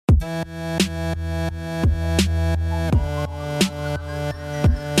Welcome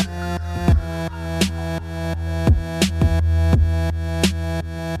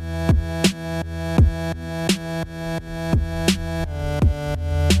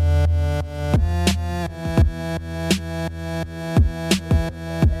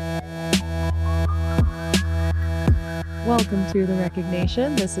to The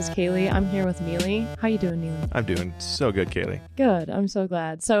Recognition. This is Kaylee. I'm here with Neely. How you doing, Neely? I'm doing so good, Kaylee. Good. I'm so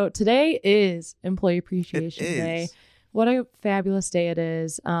glad. So today is Employee Appreciation Day. What a fabulous day it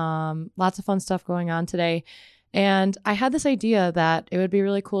is. Lots of fun stuff going on today. And I had this idea that it would be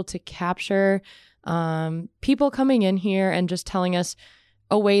really cool to capture people coming in here and just telling us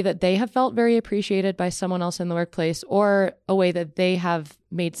a way that they have felt very appreciated by someone else in the workplace, or a way that they have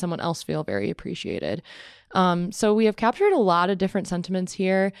made someone else feel very appreciated. So we have captured a lot of different sentiments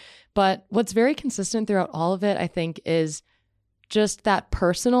here, but what's very consistent throughout all of it, I think, is just that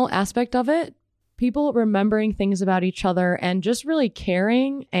personal aspect of it. People remembering things about each other and just really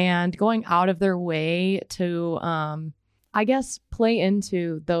caring and going out of their way to, I guess, play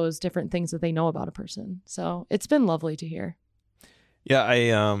into those different things that they know about a person. So it's been lovely to hear. Yeah,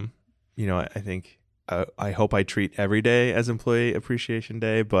 I think I hope I treat every day as Employee Appreciation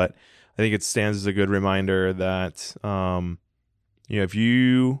Day, but I think it stands as a good reminder that, if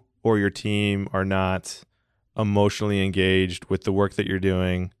you or your team are not emotionally engaged with the work that you're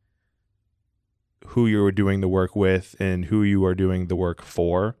doing, who you're doing the work with, and who you are doing the work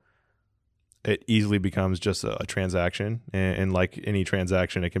for, it easily becomes just a transaction. And like any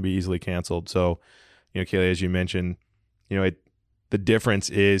transaction, it can be easily canceled. So, Kaylee, as you mentioned, the difference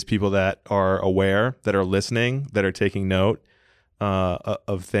is people that are aware, that are listening, that are taking note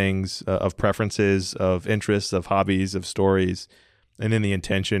of things, of preferences, of interests, of hobbies, of stories, and then the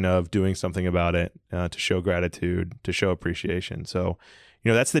intention of doing something about it to show gratitude, to show appreciation. So,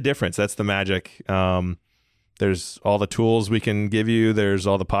 that's the difference. That's the magic. There's all the tools we can give you. There's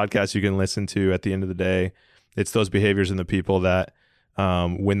all the podcasts you can listen to. At the end of the day, it's those behaviors in the people that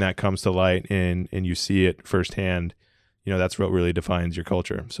when that comes to light and you see it firsthand, that's what really defines your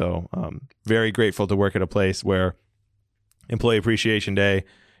culture. So very grateful to work at a place where Employee Appreciation Day,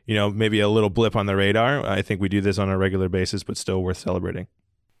 maybe a little blip on the radar. I think we do this on a regular basis, but still worth celebrating.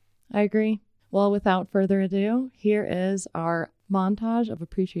 I agree. Well, without further ado, here is our montage of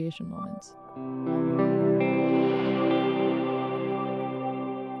appreciation moments.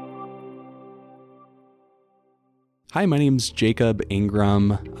 Hi, my name's Jacob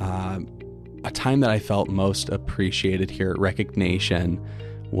Ingram. A time that I felt most appreciated here at Recognition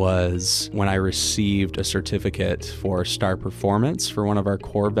was when I received a certificate for star performance for one of our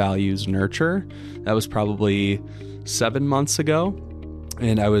core values, nurture. That was probably 7 months ago.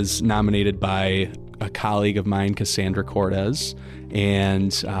 And I was nominated by a colleague of mine, Cassandra Cortez.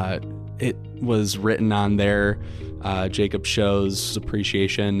 And it was written on there, Jacob shows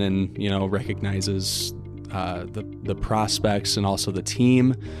appreciation and, recognizes the prospects and also the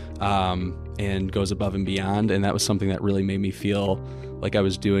team, and goes above and beyond. And that was something that really made me feel like I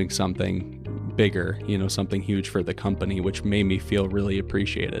was doing something bigger, something huge for the company, which made me feel really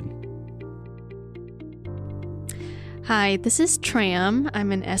appreciated. Hi, this is Tram.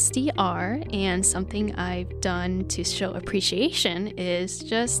 I'm an SDR, and something I've done to show appreciation is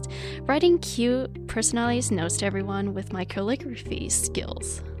just writing cute, personalized notes to everyone with my calligraphy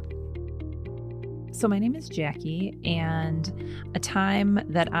skills. So my name is Jackie, and a time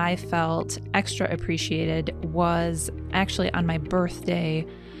that I felt extra appreciated was actually on my birthday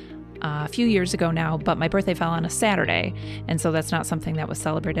a few years ago now, but my birthday fell on a Saturday, and so that's not something that was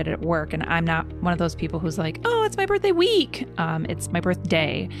celebrated at work, and I'm not one of those people who's like, oh, it's my birthday week. It's my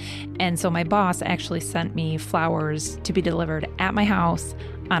birthday. And so my boss actually sent me flowers to be delivered at my house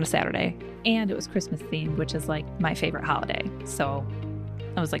on a Saturday, and it was Christmas themed, which is like my favorite holiday. So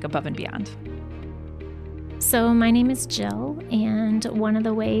I was like above and beyond. So my name is Jill, and one of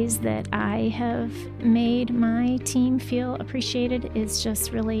the ways that I have made my team feel appreciated is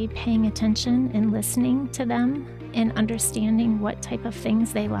just really paying attention and listening to them and understanding what type of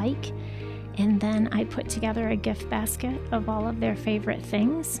things they like. And then I put together a gift basket of all of their favorite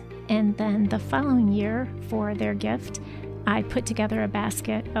things. And then the following year for their gift, I put together a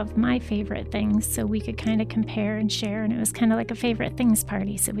basket of my favorite things so we could kind of compare and share. And it was kind of like a favorite things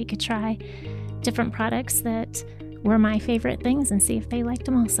party, so we could try different products that were my favorite things and see if they liked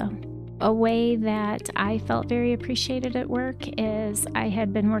them also. A way that I felt very appreciated at work is I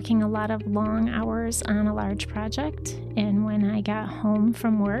had been working a lot of long hours on a large project, and when I got home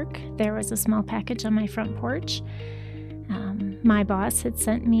from work, there was a small package on my front porch. my boss had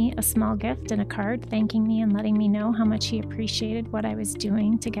sent me a small gift and a card thanking me and letting me know how much he appreciated what I was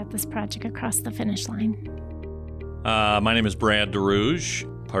doing to get this project across the finish line. My name is Brad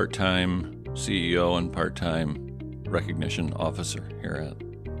DeRouge, part-time CEO and part-time recognition officer here at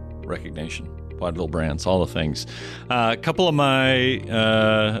Recounting, Vaudeville Brands, all the things. A couple of my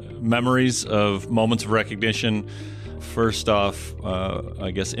memories of moments of recognition. First off, I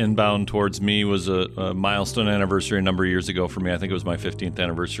guess inbound towards me was a milestone anniversary a number of years ago for me. I think it was my 15th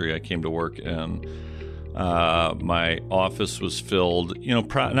anniversary. I came to work and my office was filled,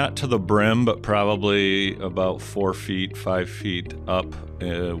 not to the brim, but probably about 4 feet, 5 feet up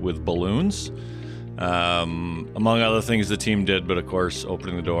with balloons. Among other things the team did, but of course,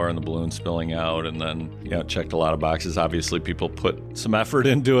 opening the door and the balloon spilling out, and then, checked a lot of boxes. Obviously, people put some effort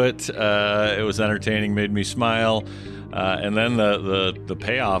into it. It was entertaining, made me smile. And then the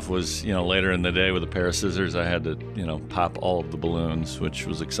payoff was, later in the day with a pair of scissors, I had to, pop all of the balloons, which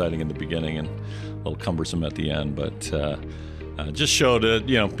was exciting in the beginning and a little cumbersome at the end, but just showed,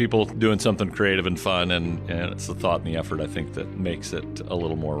 people doing something creative and fun, and it's the thought and the effort, I think, that makes it a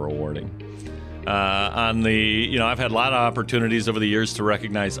little more rewarding. I've had a lot of opportunities over the years to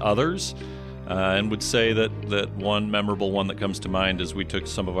recognize others, and would say that one memorable one that comes to mind is we took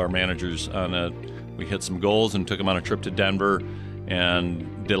some of our managers we hit some goals and took them on a trip to Denver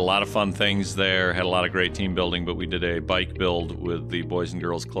and did a lot of fun things there, had a lot of great team building, but we did a bike build with the Boys and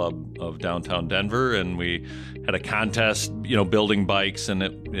Girls Club of downtown Denver, and we had a contest, building bikes, and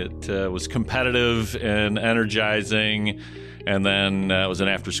it was competitive and energizing. And then it was an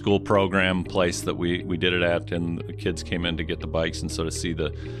after-school program place that we did it at, and the kids came in to get the bikes and sort of see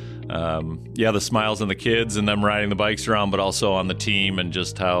the smiles on the kids and them riding the bikes around, but also on the team, and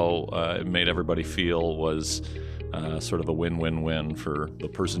just how it made everybody feel was sort of a win-win-win for the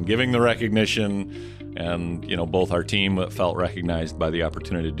person giving the recognition, and both our team felt recognized by the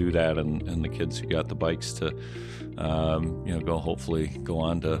opportunity to do that, and the kids who got the bikes to hopefully go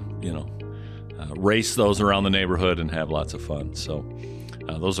on to race those around the neighborhood and have lots of fun. So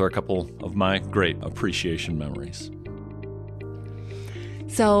those are a couple of my great appreciation memories.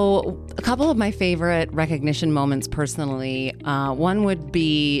 So a couple of my favorite recognition moments personally, one would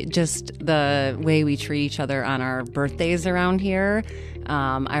be just the way we treat each other on our birthdays around here.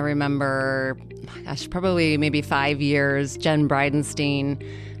 I remember, probably maybe 5 years, Jen Bridenstine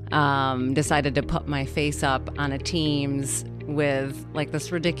decided to put my face up on a Teams with like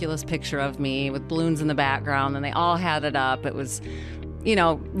this ridiculous picture of me with balloons in the background, and they all had it up. It was,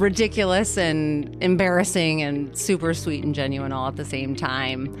 ridiculous and embarrassing and super sweet and genuine all at the same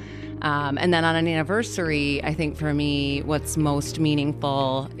time. And then on an anniversary, I think for me, what's most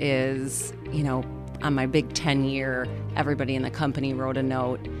meaningful is, on my big 10-year, everybody in the company wrote a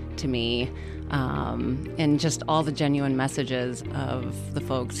note to me. And just all the genuine messages of the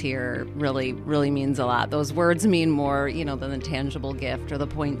folks here really, really means a lot. Those words mean more, than the tangible gift or the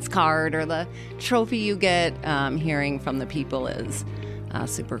points card or the trophy you get. Hearing from the people is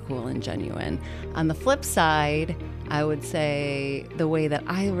super cool and genuine. On the flip side, I would say the way that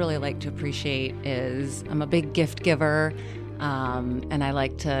I really like to appreciate is I'm a big gift giver, and I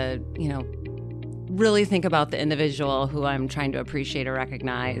like to, really think about the individual who I'm trying to appreciate or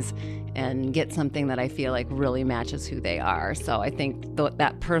recognize and get something that I feel like really matches who they are. So I think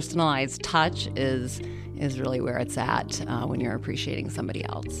that personalized touch is really where it's at when you're appreciating somebody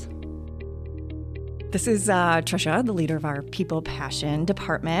else. This is Trisha, the leader of our People Passion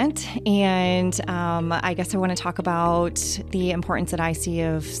department, and I guess I want to talk about the importance that I see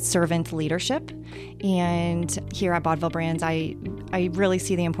of servant leadership. And here at Vaudeville Brands, I really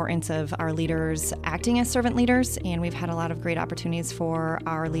see the importance of our leaders acting as servant leaders, and we've had a lot of great opportunities for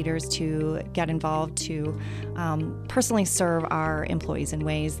our leaders to get involved, to personally serve our employees in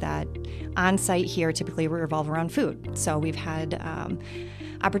ways that on site here typically revolve around food. So we've had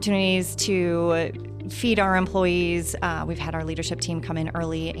opportunities to feed our employees. We've had our leadership team come in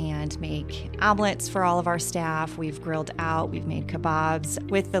early and make omelets for all of our staff. We've grilled out, we've made kebabs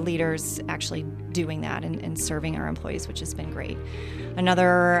with the leaders actually doing that and serving our employees, which has been great.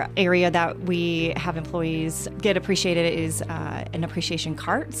 Another area that we have employees get appreciated is an appreciation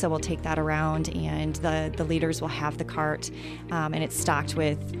cart. So we'll take that around, and the leaders will have the cart, and it's stocked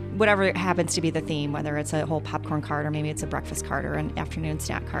with whatever happens to be the theme, whether it's a whole popcorn cart or maybe it's a breakfast cart or an afternoon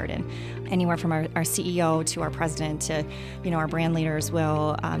snack cart. And anywhere from our CEO to our president to our brand leaders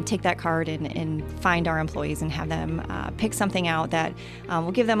will take that cart and find our employees and have them pick something out that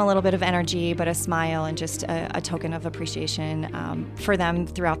will give them a little bit of energy, but a smile and just a token of appreciation for them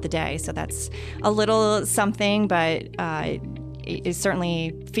throughout the day. So that's a little something, but it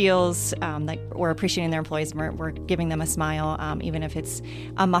certainly feels like we're appreciating their employees. We're giving them a smile, even if it's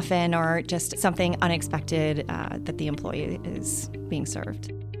a muffin or just something unexpected that the employee is being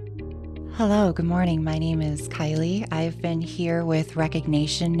served. Hello, good morning. My name is Kylie. I've been here with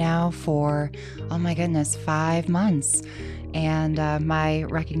Recognition now for, 5 months. And my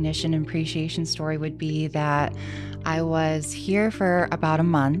recognition and appreciation story would be that I was here for about a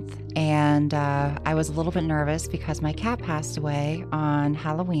month, and I was a little bit nervous because my cat passed away on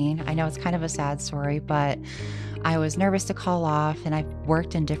Halloween. I know it's kind of a sad story, but I was nervous to call off, and I've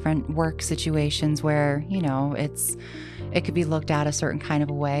worked in different work situations where, it could be looked at a certain kind of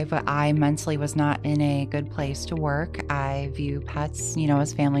a way, but I mentally was not in a good place to work. I view pets,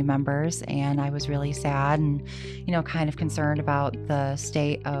 as family members, and I was really sad and, kind of concerned about the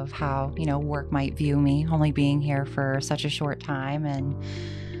state of how, work might view me, only being here for such a short time. And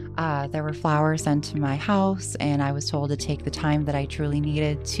there were flowers sent to my house, and I was told to take the time that I truly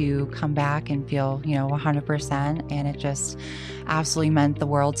needed to come back and feel, 100%. And it just absolutely meant the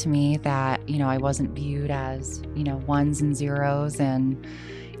world to me that, I wasn't viewed as, ones and zeros, and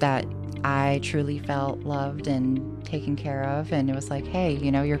that I truly felt loved and taken care of. And it was like, hey,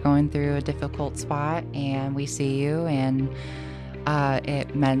 you're going through a difficult spot, and we see you. And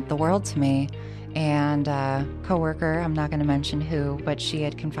it meant the world to me. And a coworker, I'm not going to mention who, but she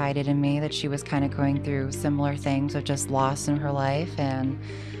had confided in me that she was kind of going through similar things of just loss in her life. And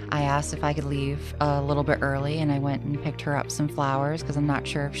I asked if I could leave a little bit early, and I went and picked her up some flowers because I'm not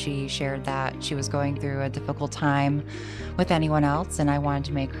sure if she shared that she was going through a difficult time with anyone else. And I wanted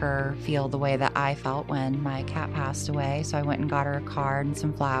to make her feel the way that I felt when my cat passed away. So I went and got her a card and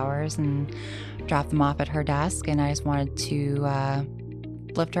some flowers and dropped them off at her desk. And I just wanted to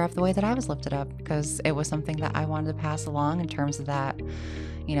lift her up the way that I was lifted up, because it was something that I wanted to pass along in terms of that,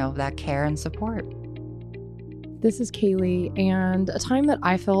 that care and support. This is Kaylee, and a time that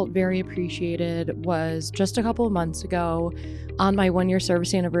I felt very appreciated was just a couple of months ago on my 1-year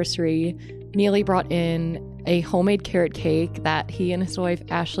service anniversary. Neely brought in a homemade carrot cake that he and his wife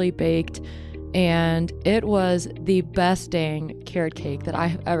Ashley baked, and it was the best dang carrot cake that I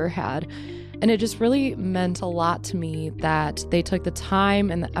have ever had. And it just really meant a lot to me that they took the time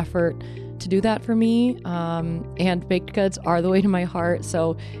and the effort to do that for me. And baked goods are the way to my heart.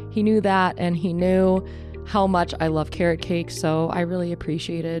 So he knew that, and he knew how much I love carrot cake. So I really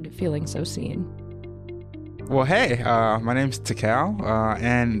appreciated feeling so seen. Well, hey, my name's Takal,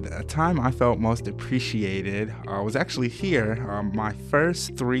 and a time I felt most appreciated was actually here. My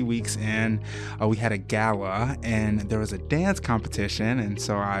first 3 weeks in, we had a gala, and there was a dance competition, and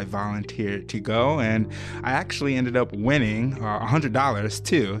so I volunteered to go, and I actually ended up winning $100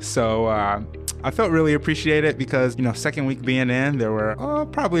 too. So I felt really appreciated because, second week being in, there were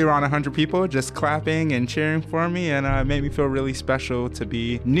probably around 100 people just clapping and cheering for me, and it made me feel really special to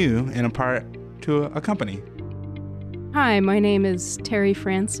be new and a part to a company. Hi, my name is Terry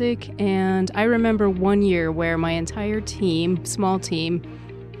Francic, and I remember one year where my entire team, small team,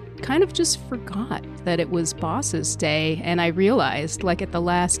 kind of just forgot that it was Boss's Day, and I realized, at the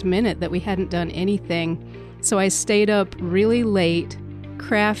last minute, that we hadn't done anything. So I stayed up really late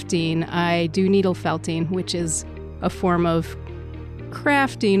crafting. I do needle felting, which is a form of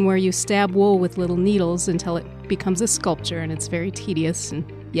crafting where you stab wool with little needles until it becomes a sculpture, and it's very tedious, and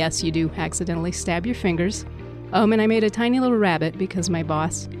yes, you do accidentally stab your fingers. And I made a tiny little rabbit because my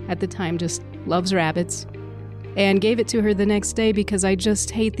boss at the time just loves rabbits, and gave it to her the next day because I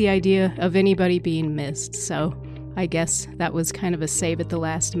just hate the idea of anybody being missed. So I guess that was kind of a save at the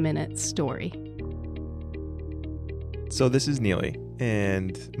last minute story. So this is Neely,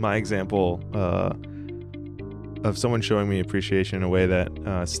 and my example of someone showing me appreciation in a way that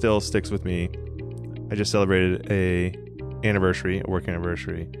still sticks with me. I just celebrated a work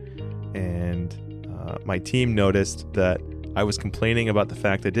anniversary, and my team noticed that I was complaining about the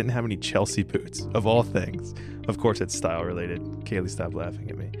fact I didn't have any Chelsea boots, of all things. Of course, it's style related. Kaylee stopped laughing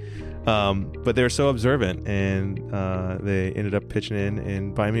at me. But they were so observant, and they ended up pitching in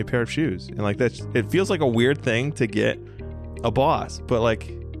and buying me a pair of shoes. And it feels like a weird thing to get a boss, but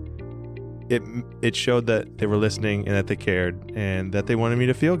it showed that they were listening and that they cared and that they wanted me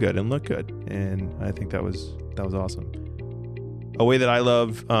to feel good and look good. And I think that was awesome. A way that I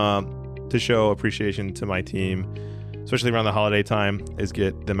love to show appreciation to my team, especially around the holiday time, is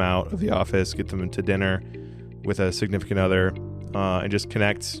get them out of the office, get them to dinner with a significant other, and just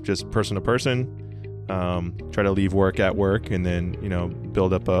connect, just person to person. Try to leave work at work, and then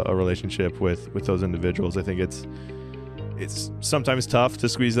build up a relationship with those individuals. I think it's sometimes tough to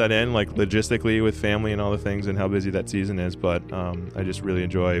squeeze that in, logistically with family and all the things and how busy that season is. But I just really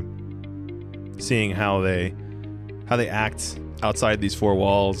enjoy seeing how they how they act outside these four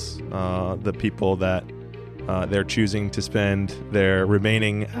walls, the people that they're choosing to spend their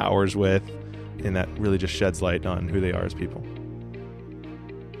remaining hours with, and that really just sheds light on who they are as people.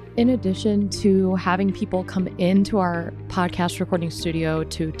 In addition to having people come into our podcast recording studio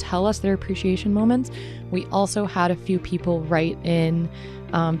to tell us their appreciation moments, we also had a few people write in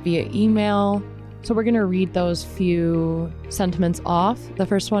via email. So we're going to read those few sentiments off. The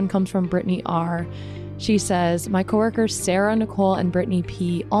first one comes from Brittany R. She says, "My coworkers Sarah, Nicole, and Brittany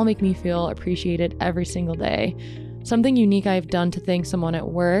P. all make me feel appreciated every single day. Something unique I've done to thank someone at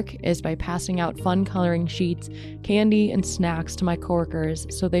work is by passing out fun coloring sheets, candy, and snacks to my coworkers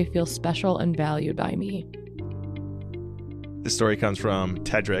so they feel special and valued by me." This story comes from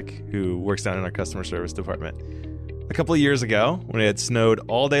Tedrick, who works down in our customer service department. "A couple of years ago, when it had snowed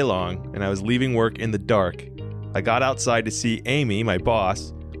all day long and I was leaving work in the dark, I got outside to see Amy, my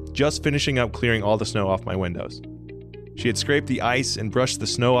boss, just finishing up clearing all the snow off my windows. She had scraped the ice and brushed the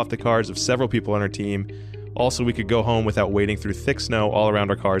snow off the cars of several people on her team. Also, we could go home without wading through thick snow all around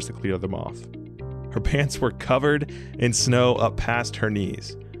our cars to clear them off. Her pants were covered in snow up past her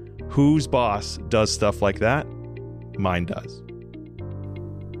knees. Whose boss does stuff like that? Mine does."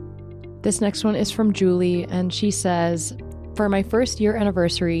 This next one is from Julie, and she says, "For my first year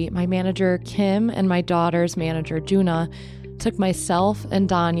anniversary, my manager Kim and my daughter's manager Juna took myself and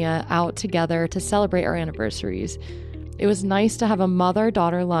Danya out together to celebrate our anniversaries. It was nice to have a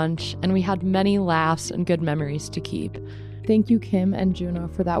mother-daughter lunch, and we had many laughs and good memories to keep. Thank you, Kim and Juna,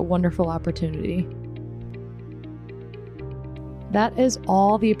 for that wonderful opportunity." That is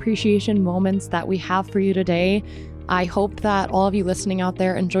all the appreciation moments that we have for you today. I hope that all of you listening out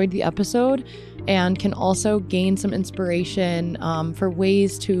there enjoyed the episode and can also gain some inspiration for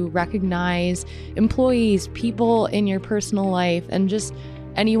ways to recognize employees, people in your personal life, and just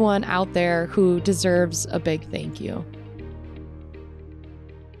anyone out there who deserves a big thank you.